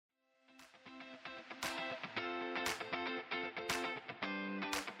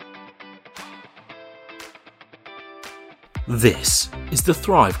This is the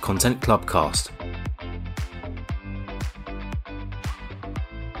Thrive Content Clubcast.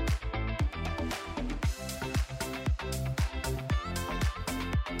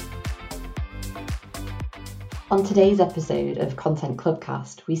 On today's episode of Content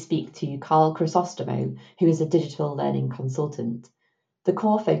Clubcast, we speak to Carl Crisostomo, who is a digital learning consultant. The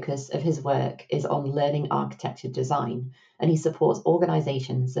core focus of his work is on learning architecture design, and he supports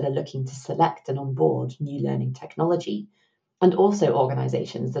organisations that are looking to select and onboard new learning technology, and also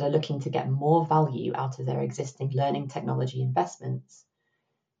organisations that are looking to get more value out of their existing learning technology investments.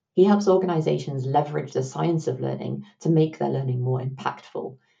 He helps organisations leverage the science of learning to make their learning more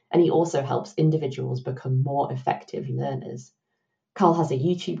impactful, and he also helps individuals become more effective learners. Carl has a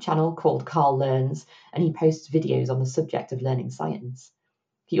YouTube channel called Carl Learns, and he posts videos on the subject of learning science.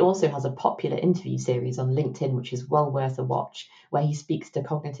 He also has a popular interview series on LinkedIn, which is well worth a watch, where he speaks to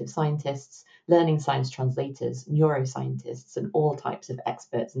cognitive scientists, learning science translators, neuroscientists, and all types of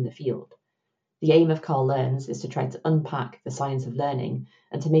experts in the field. The aim of Carl Learns is to try to unpack the science of learning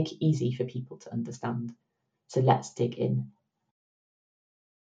and to make it easy for people to understand. So let's dig in.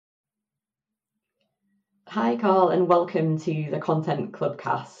 Hi, Carl, and welcome to the Content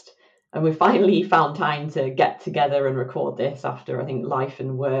Clubcast. And we finally found time to get together and record this after, I think, life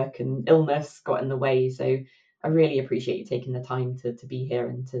and work and illness got in the way. So I really appreciate you taking the time to be here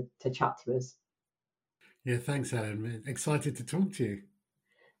and to chat to us. Yeah, thanks, Helen. Excited to talk to you.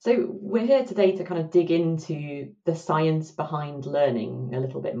 So we're here today to kind of dig into the science behind learning a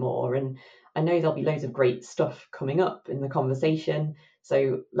little bit more. And I know there'll be loads of great stuff coming up in the conversation.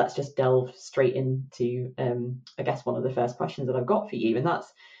 So let's just delve straight into, I guess, one of the first questions that I've got for you. And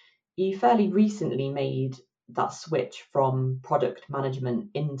that's, you fairly recently made that switch from product management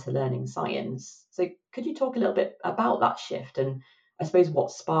into learning science. So could you talk a little bit about that shift and I suppose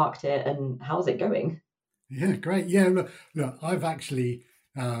what sparked it and how's it going? Yeah, great. Yeah, look, I've actually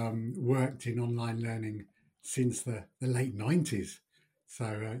worked in online learning since the late 90s. So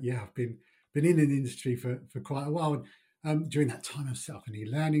I've been in an industry for quite a while. During that time, I've set up an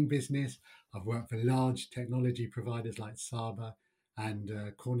e-learning business. I've worked for large technology providers like Saba and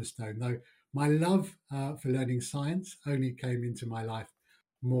Cornerstone. Though my love for learning science only came into my life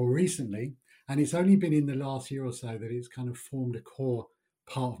more recently. And it's only been in the last year or so that it's kind of formed a core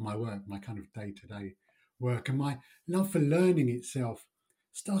part of my work, my kind of day-to-day work. And my love for learning itself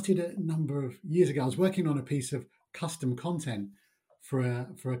started a number of years ago. I was working on a piece of custom content for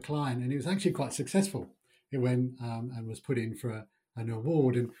a client, and it was actually quite successful. It went and was put in for an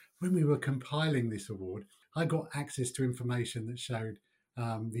award. And when we were compiling this award, I got access to information that showed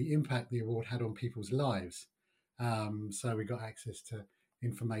the impact the award had on people's lives. So we got access to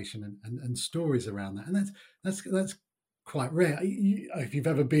information and stories around that, and that's quite rare. If you've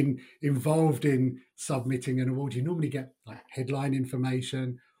ever been involved in submitting an award, you normally get like headline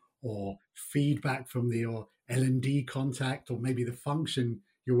information or feedback from your L&D contact, or maybe the function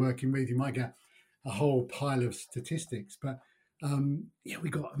you're working with. You might get a whole pile of statistics, but we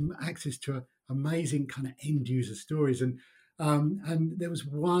got access to amazing kind of end user stories, and there was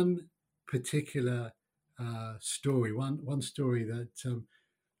one particular story, one story that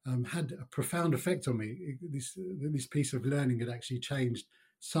had a profound effect on me. This piece of learning had actually changed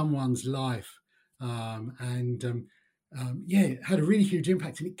someone's life, it had a really huge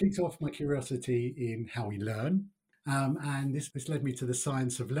impact, and it kicked off my curiosity in how we learn. And this led me to the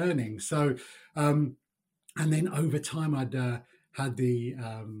science of learning. So, and then over time, I'd had the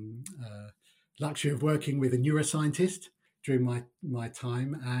luxury of working with a neuroscientist during my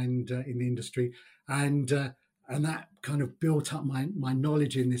time and in the industry, and that kind of built up my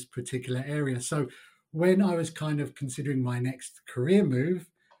knowledge in this particular area. So when I was kind of considering my next career move,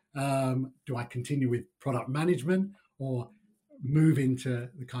 do I continue with product management or move into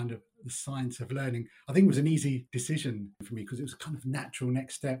the kind of the science of learning? I think it was an easy decision for me because it was a kind of natural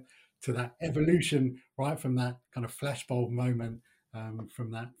next step to that evolution, right from that kind of flashbulb moment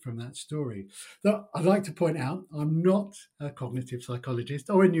from that story. Though I'd like to point out, I'm not a cognitive psychologist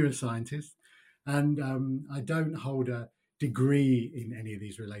or a neuroscientist, and I don't hold a degree in any of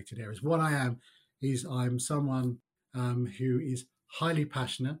these related areas. What I am is I'm someone who is highly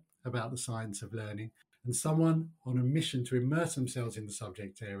passionate about the science of learning and someone on a mission to immerse themselves in the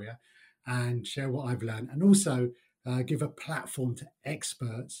subject area and share what I've learned, and also give a platform to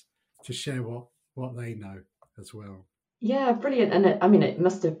experts to share what they know as well. Yeah, brilliant. And it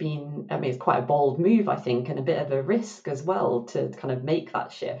must have been, it's quite a bold move, I think, and a bit of a risk as well to kind of make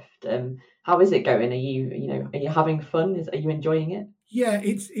that shift. How is it going? Are you having fun? Are you enjoying it? Yeah,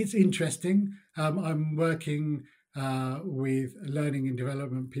 it's interesting. I'm working with learning and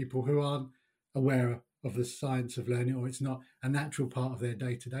development people who aren't aware of the science of learning, or it's not a natural part of their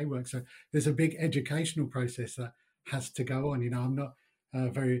day-to-day work. So there's a big educational process that has to go on. I'm not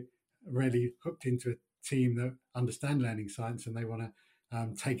very really hooked into a team that understand learning science and they want to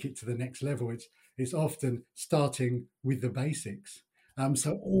take it to the next level. It's often starting with the basics.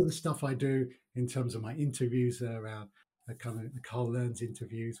 So all the stuff I do in terms of my interviews around the kind of the Carl Learns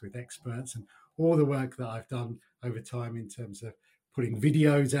interviews with experts, and all the work that I've done over time in terms of putting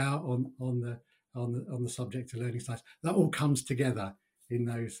videos out on the subject of learning science, that all comes together in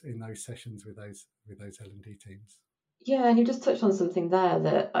those sessions with those L&D teams. Yeah, and you just touched on something there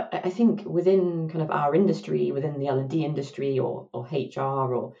that I think within kind of our industry, within the L&D industry or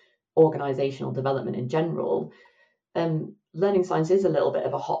HR or organizational development in general, learning science is a little bit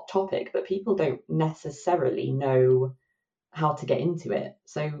of a hot topic, but people don't necessarily know how to get into it.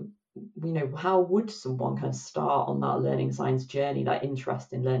 So, how would someone kind of start on that learning science journey, that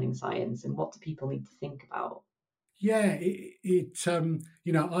interest in learning science, and what do people need to think about? Yeah,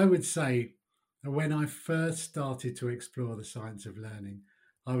 I would say when I first started to explore the science of learning,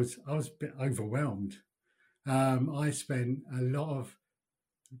 I was a bit overwhelmed. I spent a lot of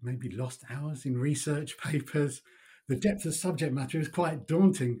maybe lost hours in research papers. The depth of subject matter is quite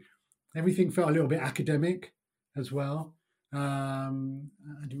daunting. Everything felt a little bit academic as well. I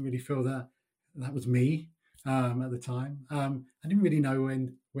didn't really feel that was me at the time. I didn't really know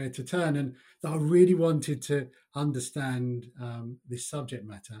where to turn, and I really wanted to understand this subject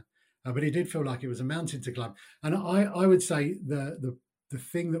matter, but it did feel like it was a mountain to climb. And I would say the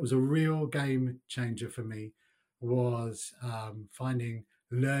thing that was a real game changer for me was finding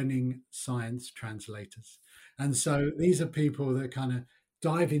learning science translators. And so these are people that kind of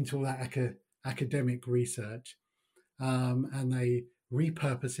dive into all that academic research, and they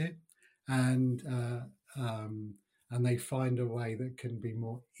repurpose it, and they find a way that can be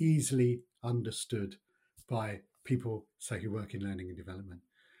more easily understood by people, say, who work in learning and development.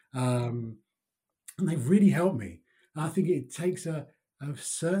 And they've really helped me. I think it takes a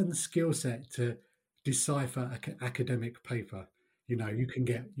certain skill set to decipher academic paper. You can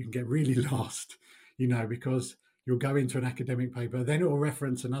get really lost, because you'll go into an academic paper, then it will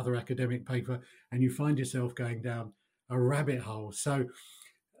reference another academic paper, and you find yourself going down a rabbit hole. So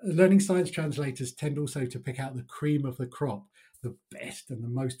learning science translators tend also to pick out the cream of the crop, the best and the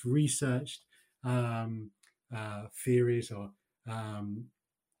most researched theories or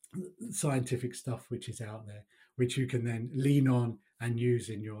scientific stuff which is out there, which you can then lean on and use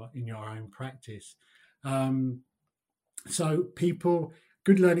in your own practice. So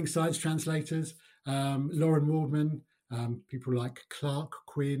good learning science translators, Lauren Waldman, people like Clark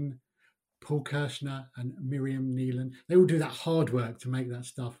Quinn, Paul Kirshner, and Miriam Nealon, they all do that hard work to make that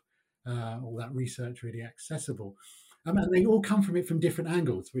stuff, all that research really accessible. And they all come from it from different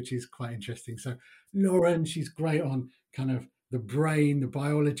angles, which is quite interesting. So Lauren, she's great on kind of the brain, the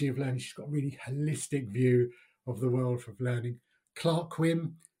biology of learning. She's got a really holistic view of the world of learning. Clark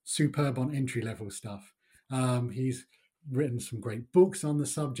Quinn, superb on entry-level stuff. He's written some great books on the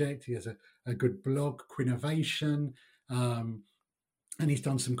subject. He has a good blog, Quinnovation, and he's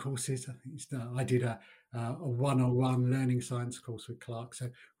done some courses. I did a one-on-one learning science course with Clark, so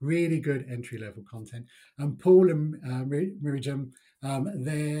really good entry-level content. And Paul and Miriam,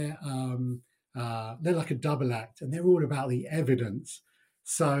 they're like a double act, and they're all about the evidence.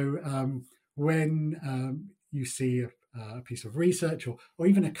 So when you see a piece of research or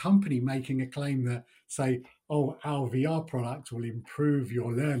even a company making a claim that, say, oh, our VR product will improve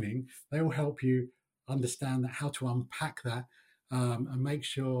your learning, they will help you understand how to unpack that and make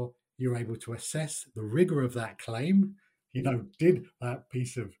sure you're able to assess the rigor of that claim. Did that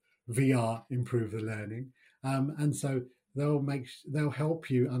piece of VR improve the learning? And so they'll help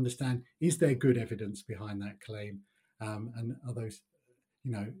you understand, is there good evidence behind that claim? And are those,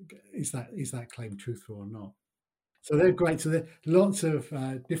 is that claim truthful or not? So they're great. So there are lots of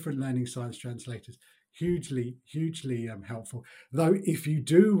different learning science translators, hugely helpful. Though if you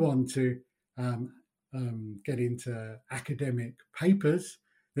do want to get into academic papers,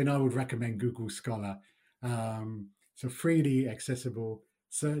 then I would recommend Google Scholar. It's a freely accessible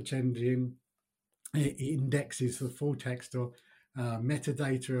search engine. It indexes the full text or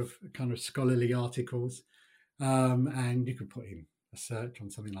metadata of kind of scholarly articles. And you could put in a search on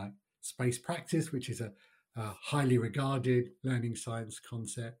something like space practice, which is a highly regarded learning science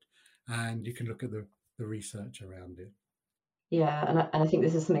concept, and you can look at the research around it. Yeah, and I think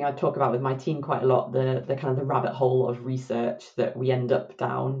this is something I talk about with my team quite a lot, the kind of the rabbit hole of research that we end up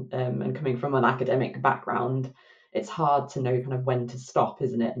down. And coming from an academic background, it's hard to know kind of when to stop,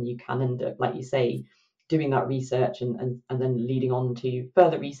 isn't it? And you can end up, like you say, doing that research and then leading on to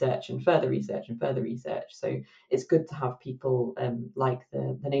further research and further research and further research. So it's good to have people like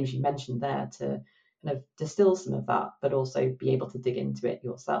the names you mentioned there to kind of distill some of that, but also be able to dig into it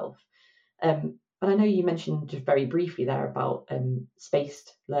yourself. And I know you mentioned just very briefly there about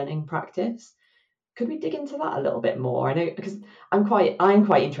spaced learning practice. Could we dig into that a little bit more? I know, because I'm quite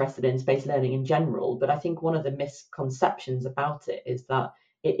interested in spaced learning in general, but I think one of the misconceptions about it is that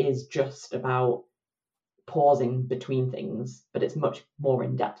it is just about pausing between things, but it's much more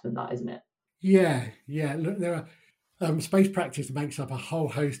in depth than that, isn't it? Yeah, yeah. Look, there are space practice makes up a whole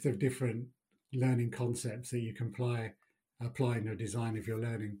host of different learning concepts that you can apply in your design of your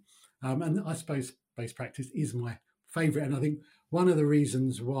learning. And I suppose space practice is my favourite, and I think one of the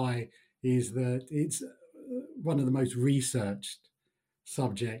reasons why is that it's one of the most researched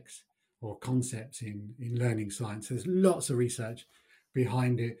subjects or concepts in learning science. There's lots of research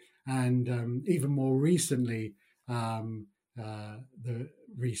behind it, and even more recently, the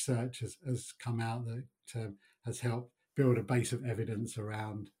research has come out that has helped build a base of evidence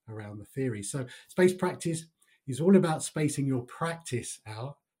around the theory. So space practice is all about spacing your practice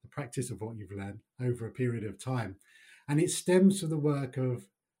out, the practice of what you've learned over a period of time, and it stems from the work of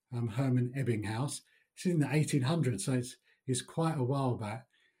Hermann Ebbinghaus. It's in the 1800s, so it's quite a while back.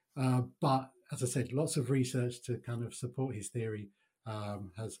 But as I said, lots of research to kind of support his theory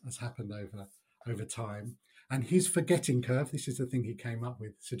has happened over time. And his forgetting curve, this is the thing he came up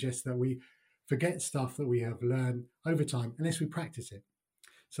with, suggests that we forget stuff that we have learned over time unless we practice it.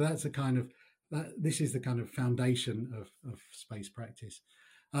 So that's this is the kind of foundation of space practice.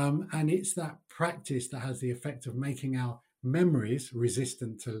 And it's that practice that has the effect of making our memories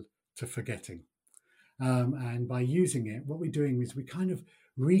resistant to forgetting. And by using it, what we're doing is we're kind of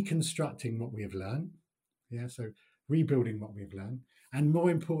reconstructing what we have learned. Yeah, so rebuilding what we've learned. And more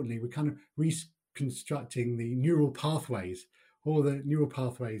importantly, we're kind of reconstructing the neural pathways, all the neural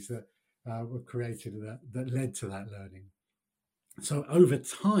pathways that were created that led to that learning. So over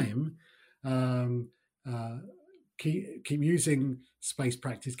time, keep using space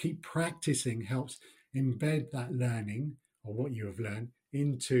practice, keep practicing helps embed that learning or what you have learned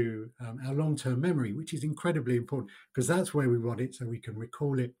into our long-term memory, which is incredibly important because that's where we want it so we can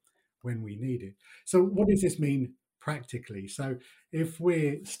recall it when we need it. So what does this mean practically? So if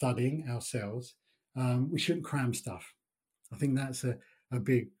we're studying ourselves, we shouldn't cram stuff. I think that's a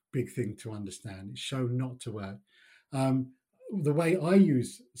big thing to understand. It's shown not to work. The way I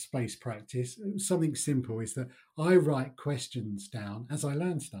use space practice, something simple, is that I write questions down as I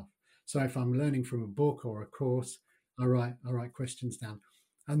learn stuff. So if I'm learning from a book or a course, I write questions down.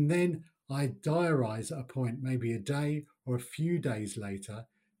 And then I diarise at a point, maybe a day or a few days later,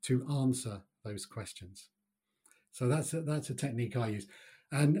 to answer those questions. So that's a technique I use.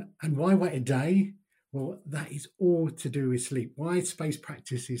 And why wait a day? Well, that is all to do with sleep. Why space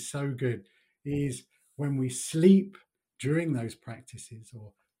practice is so good is when we sleep during those practices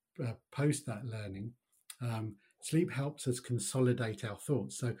or post that learning, sleep helps us consolidate our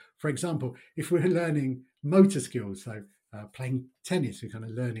thoughts. So, for example, if we're learning motor skills, so playing tennis, we're kind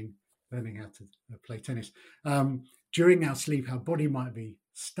of learning how to play tennis. During our sleep, our body might be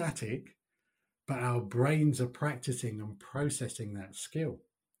static, but our brains are practicing and processing that skill.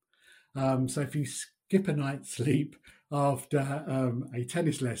 So if you skip a night's sleep after a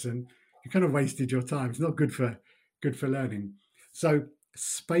tennis lesson, you kind of wasted your time. It's not good for learning. So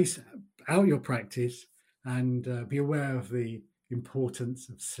space out your practice and be aware of the importance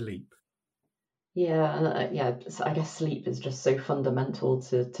of sleep. Yeah, so I guess sleep is just so fundamental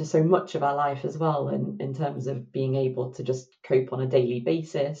to so much of our life as well, in terms of being able to just cope on a daily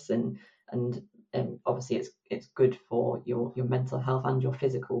basis, and obviously it's good for your mental health and your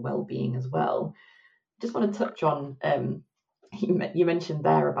physical well-being as well. Just want to touch on you mentioned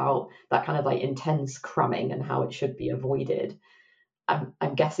there about that kind of like intense cramming and how it should be avoided.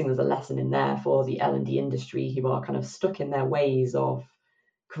 I'm guessing there's a lesson in there for the L&D industry who are kind of stuck in their ways of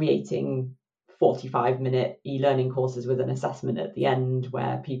creating 45-minute e-learning courses with an assessment at the end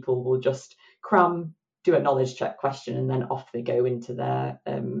where people will just cram, do a knowledge check question, and then off they go into their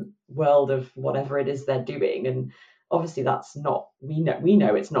world of whatever it is they're doing. And obviously that's not, we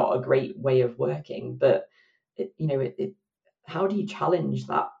know it's not a great way of working, but how do you challenge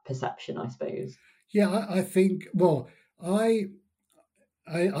that perception, I suppose? Yeah, I think, well, I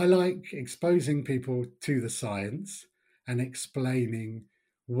like exposing people to the science and explaining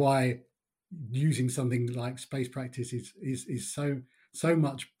why using something like space practice is so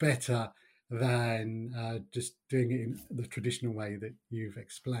much better than just doing it in the traditional way that you've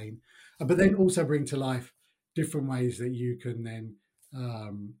explained. But then also bring to life different ways that you can then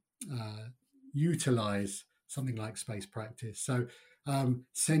utilize something like space practice. So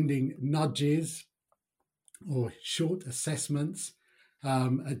sending nudges or short assessments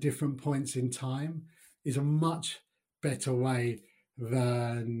at different points in time is a much better way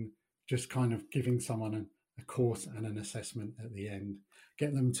than just kind of giving someone a course and an assessment at the end.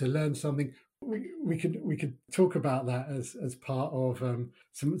 Get them to learn something. We could talk about that as part of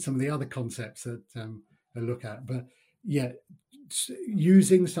some of the other concepts that I look at. But yeah,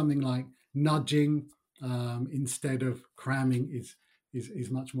 using something like nudging instead of cramming is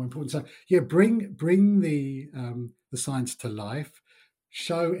much more important. So yeah, bring the science to life.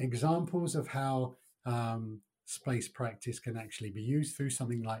 Show examples of how space practice can actually be used through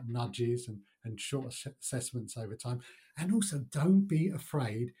something like nudges and short assessments over time. And also, don't be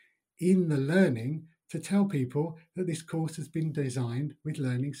afraid in the learning to tell people that this course has been designed with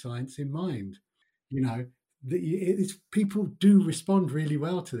learning science in mind. You know, people do respond really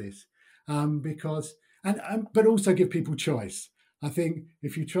well to this because but also give people choice. I think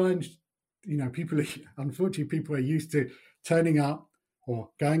if you try and people unfortunately people are used to turning up or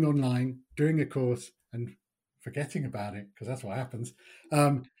going online, doing a course and forgetting about it, because that's what happens.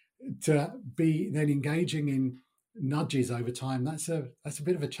 To be then engaging in nudges over time, that's a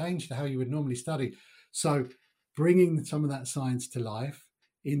bit of a change to how you would normally study. So bringing some of that science to life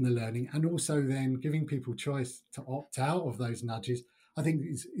in the learning, and also then giving people choice to opt out of those nudges, I think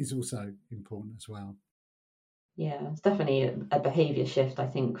is also important as well. Yeah, it's definitely a behaviour shift, I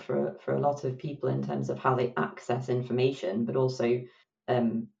think, for a lot of people in terms of how they access information, but also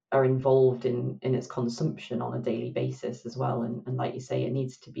are involved in its consumption on a daily basis as well. And like you say, it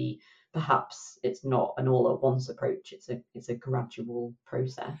needs to be, perhaps it's not an all at once approach. It's a gradual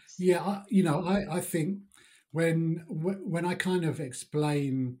process. Yeah, I think when I kind of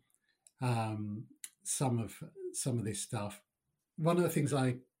explain some of this stuff, one of the things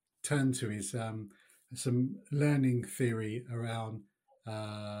I turn to is some learning theory around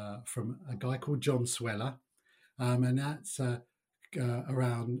from a guy called John Sweller, and that's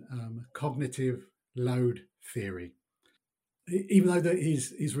around cognitive load theory. Even though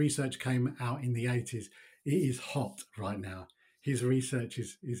his research came out in the 80s, it is hot right now. His research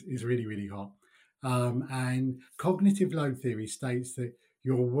is really, really hot. And cognitive load theory states that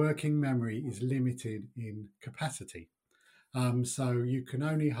your working memory is limited in capacity. So you can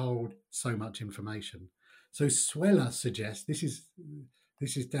only hold so much information. So Sweller suggests this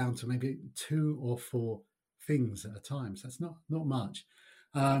is down to maybe 2 or 4 things at a time. So that's not much.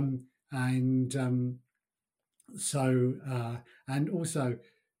 And also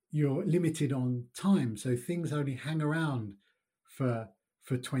you're limited on time. So things only hang around for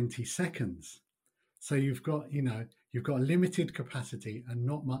 20 seconds. So you've got limited capacity and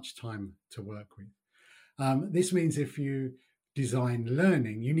not much time to work with. This means if you design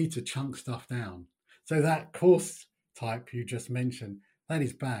learning, you need to chunk stuff down. So that course type you just mentioned, that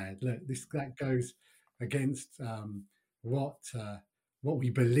is bad. Look, that goes against what we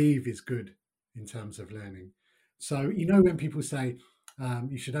believe is good in terms of learning. So when people say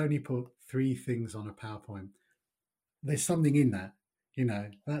you should only put 3 things on a PowerPoint, there's something in that.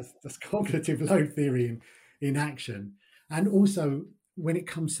 That's cognitive load theory in action. And also when it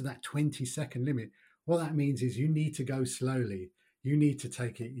comes to that 20-second limit, what that means is you need to go slowly. You need to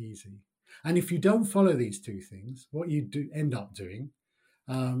take it easy. And if you don't follow these 2 things, what you do end up doing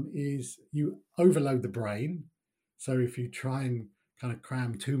is you overload the brain. So if you try and kind of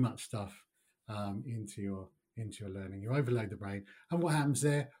cram too much stuff into your learning, you overload the brain. And what happens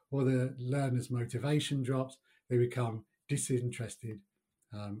there? Well, the learner's motivation drops. They become disinterested,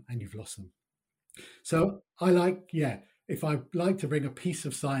 and you've lost them. So if I like to bring a piece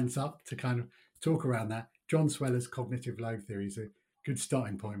of science up to kind of talk around that, John Sweller's cognitive load theory is a good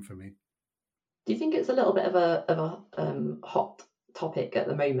starting point for me. Do you think it's a little bit of a hot topic at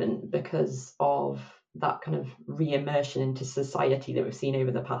the moment because of that kind of re-immersion into society that we've seen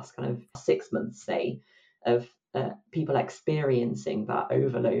over the past kind of 6 months, say, of people experiencing that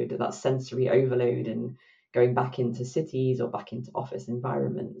overload, that sensory overload, and going back into cities or back into office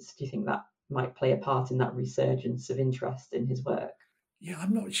environments? Do you think that might play a part in that resurgence of interest in his work? Yeah,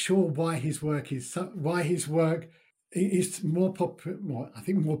 I'm not sure why his work is more popular. I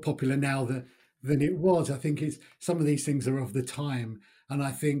think more popular now than it was. I think some of these things are of the time, and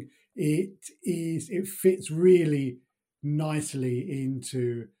I think it fits really nicely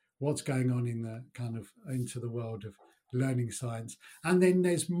into what's going on into the world of learning science. And then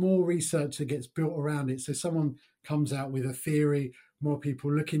there's more research that gets built around it. So someone comes out with a theory, more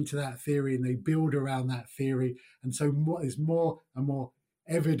people look into that theory and they build around that theory. And so there's more and more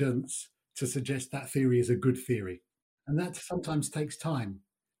evidence to suggest that theory is a good theory. And that sometimes takes time.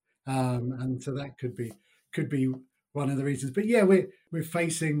 and so that could be one of the reasons. But yeah, we're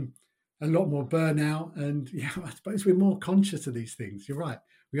facing a lot more burnout, and yeah, I suppose we're more conscious of these things. You're right.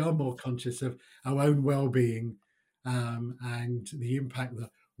 We are more conscious of our own well-being, and the impact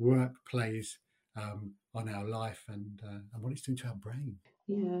that work plays on our life, and what it's doing to our brain.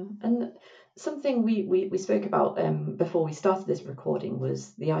 Yeah, and something we spoke about before we started this recording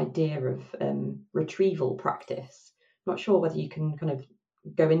was the idea of retrieval practice. I'm not sure whether you can kind of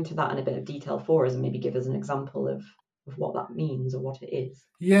go into that in a bit of detail for us and maybe give us an example of what that means or what it is.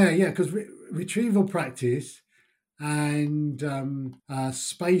 Yeah, because retrieval practice and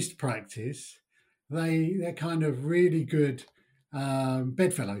spaced practice, they're kind of really good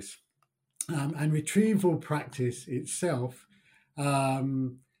bedfellows. And retrieval practice itself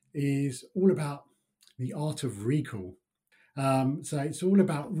is all about the art of recall. So it's all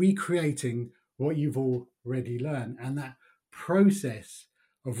about recreating what you've already learned, and that process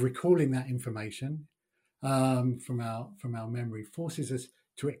of recalling that information from our memory forces us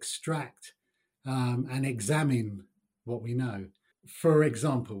to extract and examine what we know. For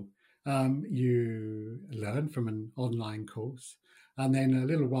example, you learn from an online course, and then a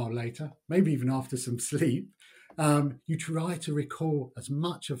little while later, maybe even after some sleep, you try to recall as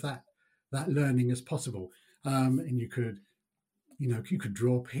much of that learning as possible. And you could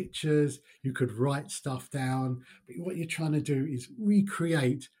draw pictures, you could write stuff down, but what you're trying to do is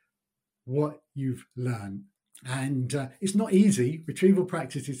recreate what you've learned. And it's not easy. Retrieval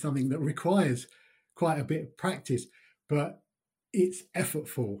practice is something that requires quite a bit of practice, but it's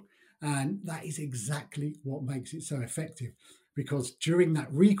effortful. And that is exactly what makes it so effective, because during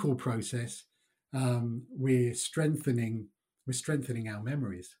that recall process, we're strengthening our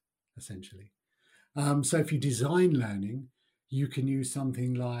memories, essentially. So if you design learning, you can use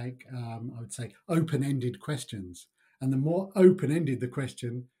something like, I would say, open-ended questions. And the more open-ended the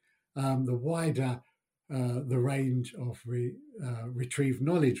question, the wider the range of retrieved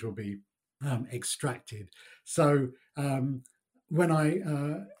knowledge will be extracted. So when I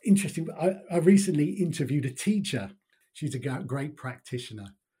recently interviewed a teacher. She's a great practitioner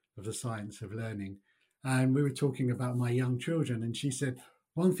of the science of learning. And we were talking about my young children. And she said,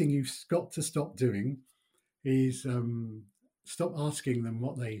 one thing you've got to stop doing is stop asking them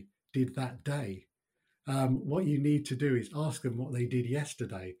what they did that day. What you need to do is ask them what they did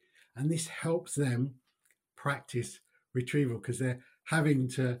yesterday. And this helps them practice retrieval, because they're having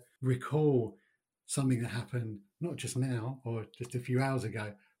to recall something that happened not just now or just a few hours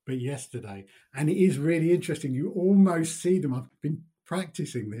ago, but yesterday. And it is really interesting. You almost see them. I've been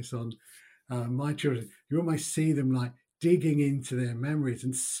practicing this on my children. You almost see them like digging into their memories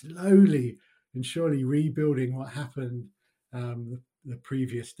and slowly and surely rebuilding what happened the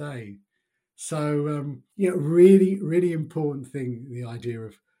previous day. So really, really important thing, the idea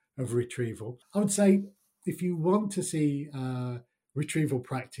of retrieval. I would say if you want to see retrieval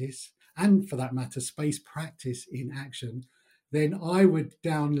practice, and for that matter, space practice in action, then I would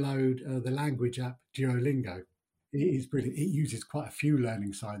download the language app Duolingo. It is brilliant. It uses quite a few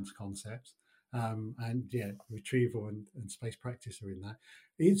learning science concepts. And yeah, retrieval and space practice are in that.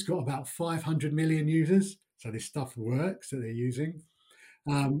 It's got about 500 million users. So this stuff works that they're using.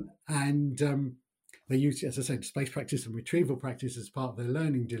 And they use, as I said, space practice and retrieval practice as part of their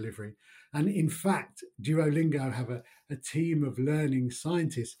learning delivery. And in fact, Duolingo have a team of learning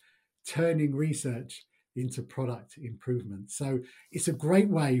scientists turning research into product improvement. So it's a great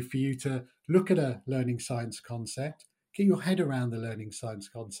way for you to look at a learning science concept, get your head around the learning science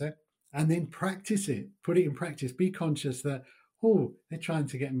concept, and then practice it, put it in practice. Be conscious that, oh, they're trying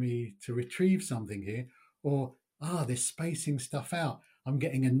to get me to retrieve something here, or, they're spacing stuff out. I'm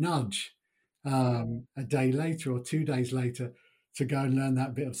getting a nudge a day later or 2 days later to go and learn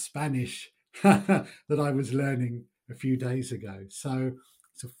that bit of Spanish that I was learning a few days ago. So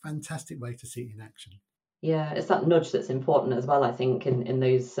it's a fantastic way to see it in action. Yeah, it's that nudge that's important as well, I think, in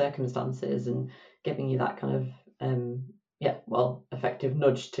those circumstances, and giving you that kind of effective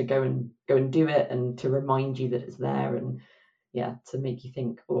nudge to go and do it, and to remind you that it's there, and to make you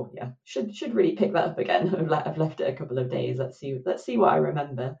think, oh yeah, should really pick that up again. I've left it a couple of days. Let's see what I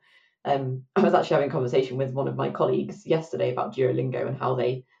remember. I was actually having a conversation with one of my colleagues yesterday about Duolingo and how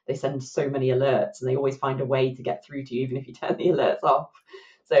they send so many alerts, and they always find a way to get through to you even if you turn the alerts off.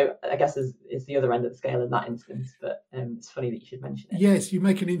 So I guess is the other end of the scale in that instance. But it's funny that you should mention it. Yes, you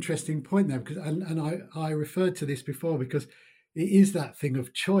make an interesting point there, because and I referred to this before, because it is that thing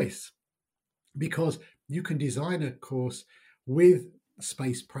of choice. Because you can design a course with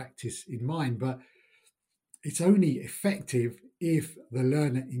space practice in mind, but it's only effective if the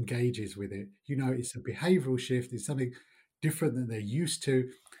learner engages with it. It's a behavioral shift. It's something different than they're used to.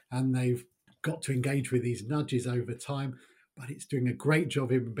 and they've got to engage with these nudges over time, but it's doing a great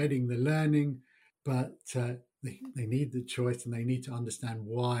job embedding the learning. But they need the choice, and they need to understand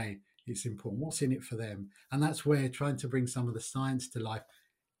why it's important, what's in it for them. And that's where trying to bring some of the science to life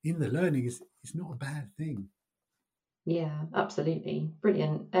in the learning is not a bad thing. Yeah, absolutely.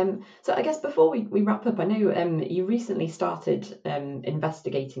 Brilliant. So I guess before we wrap up, I know you recently started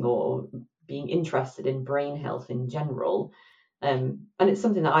investigating or being interested in brain health in general. And it's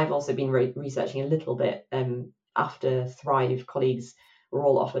something that I've also been researching a little bit after Thrive colleagues were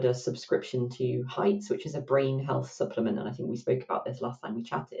all offered a subscription to Heights, which is a brain health supplement. And I think we spoke about this last time we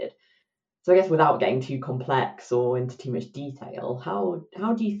chatted. So I guess without getting too complex or into too much detail,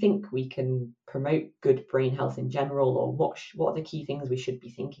 how do you think we can promote good brain health in general, or what are the key things we should be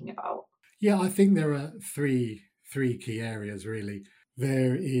thinking about? Yeah, I think there are three key areas really.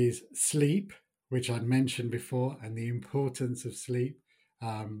 There is sleep, which I'd mentioned before, and the importance of sleep.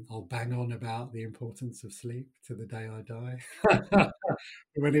 I'll bang on about the importance of sleep to the day I die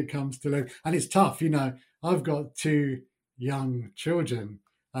when it comes to learning. And it's tough, I've got two young children.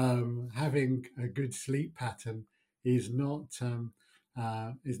 Having a good sleep pattern is not something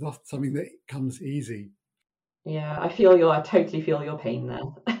that comes easy. Yeah, I totally feel your pain there.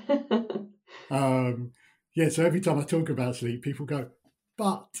 Yeah, so every time I talk about sleep, people go,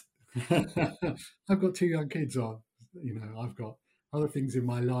 but I've got two young kids on. I've got other things in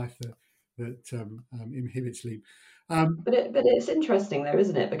my life that inhibit sleep. But it's interesting though,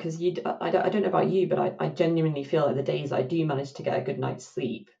 isn't it? Because I don't know about you, but I genuinely feel like the days I do manage to get a good night's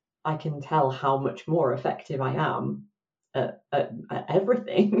sleep, I can tell how much more effective I am at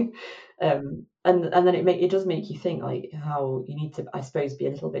everything. And then it does make you think like how you need to, I suppose, be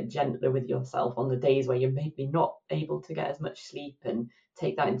a little bit gentler with yourself on the days where you're maybe not able to get as much sleep, and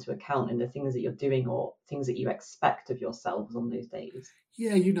take that into account in the things that you're doing or things that you expect of yourselves on those days.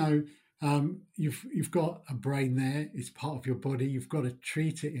 Yeah, you've got a brain there. It's part of your body. You've got to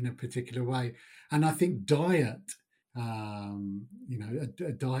treat it in a particular way. And I think diet, a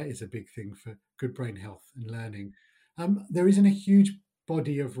diet is a big thing for good brain health and learning. There isn't a huge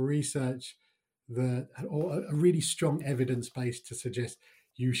body of research or a really strong evidence base to suggest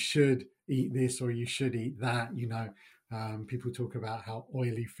you should eat this or you should eat that. People talk about how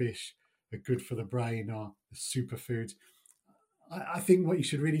oily fish are good for the brain or the superfoods. I think what you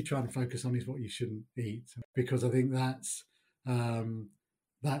should really try and focus on is what you shouldn't eat, because I think that's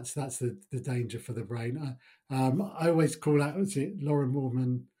the danger for the brain. I always call out, what's it, Lauren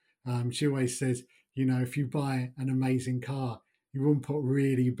Moorman. She always says, if you buy an amazing car, you won't put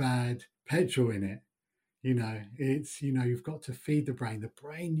really bad petrol in it. You've got to feed the brain. The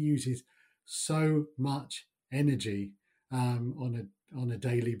brain uses so much energy on a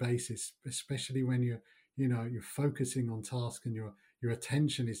daily basis, especially when you're focusing on tasks and your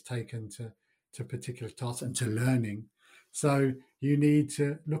attention is taken to particular tasks and to learning. So you need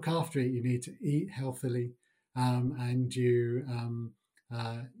to look after it. You need to eat healthily, and you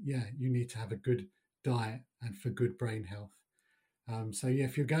need to have a good diet and for good brain health. So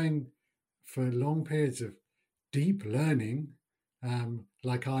if you're going for long periods of deep learning,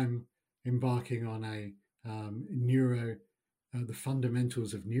 like I'm embarking on a the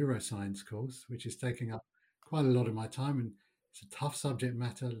fundamentals of neuroscience course, which is taking up quite a lot of my time, and it's a tough subject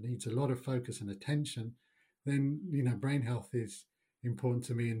matter, it needs a lot of focus and attention, then brain health is important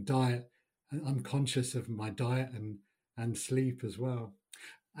to me, and diet. I'm conscious of my diet and sleep as well.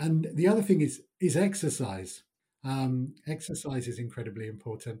 And the other thing is exercise. Exercise is incredibly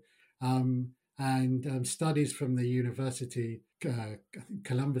important. And studies from the university, I think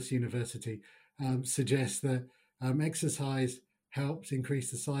Columbus University, suggest that exercise helps increase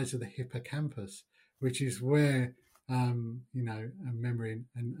the size of the hippocampus, which is where memory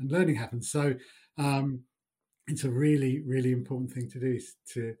and learning happens. So it's a really, really important thing to do, is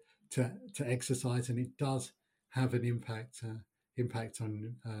to exercise, and it does have an impact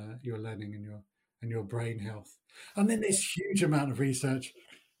on your learning and your brain health. And then this huge amount of research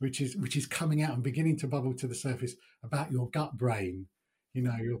which is coming out and beginning to bubble to the surface about your gut brain.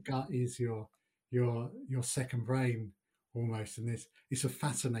 Your gut is your second brain almost, and it's a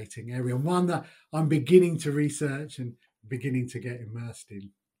fascinating area, and one that I'm beginning to research and beginning to get immersed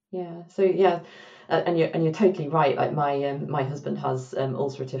in. Yeah. So yeah, and you're totally right. Like my husband has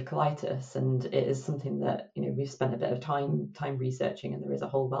ulcerative colitis, and it is something that we've spent a bit of time researching, and there is a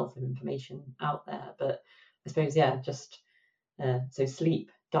whole wealth of information out there. But I suppose just so sleep,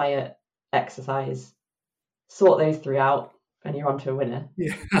 diet, exercise, sort those three out, and you're onto a winner.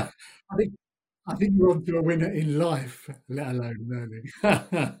 Yeah, I think you're onto a winner in life, let alone learning.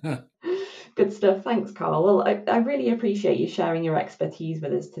 Good stuff. Thanks, Carl. Well, I really appreciate you sharing your expertise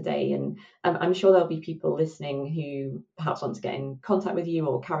with us today. And I'm sure there'll be people listening who perhaps want to get in contact with you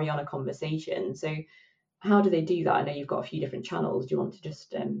or carry on a conversation. So how do they do that? I know you've got a few different channels. Do you want to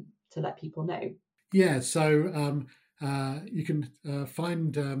just to let people know? Yeah, so you can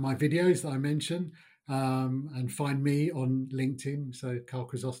find my videos that I mentioned and find me on LinkedIn. So Carl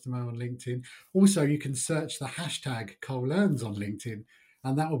Crisostomo on LinkedIn. Also, you can search the hashtag Carl Learns on LinkedIn,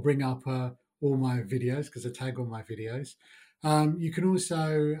 and that will bring up all my videos because I tag all my videos. You can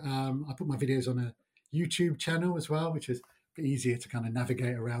also, I put my videos on a YouTube channel as well, which is a bit easier to kind of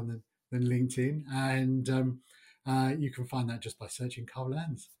navigate around than LinkedIn. And you can find that just by searching Carl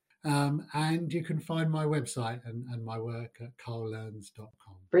Learns. And you can find my website and my work at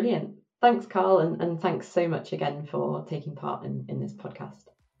carllearns.com. Brilliant. Thanks, Carl, and thanks so much again for taking part in this podcast.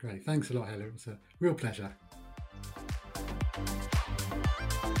 Great. Thanks a lot, Helen. It was a real pleasure.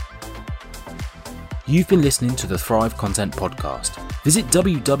 You've been listening to the Thrive Content Podcast. Visit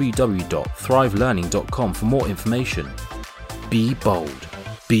www.thrivelearning.com for more information. Be bold.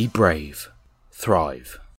 Be brave. Thrive.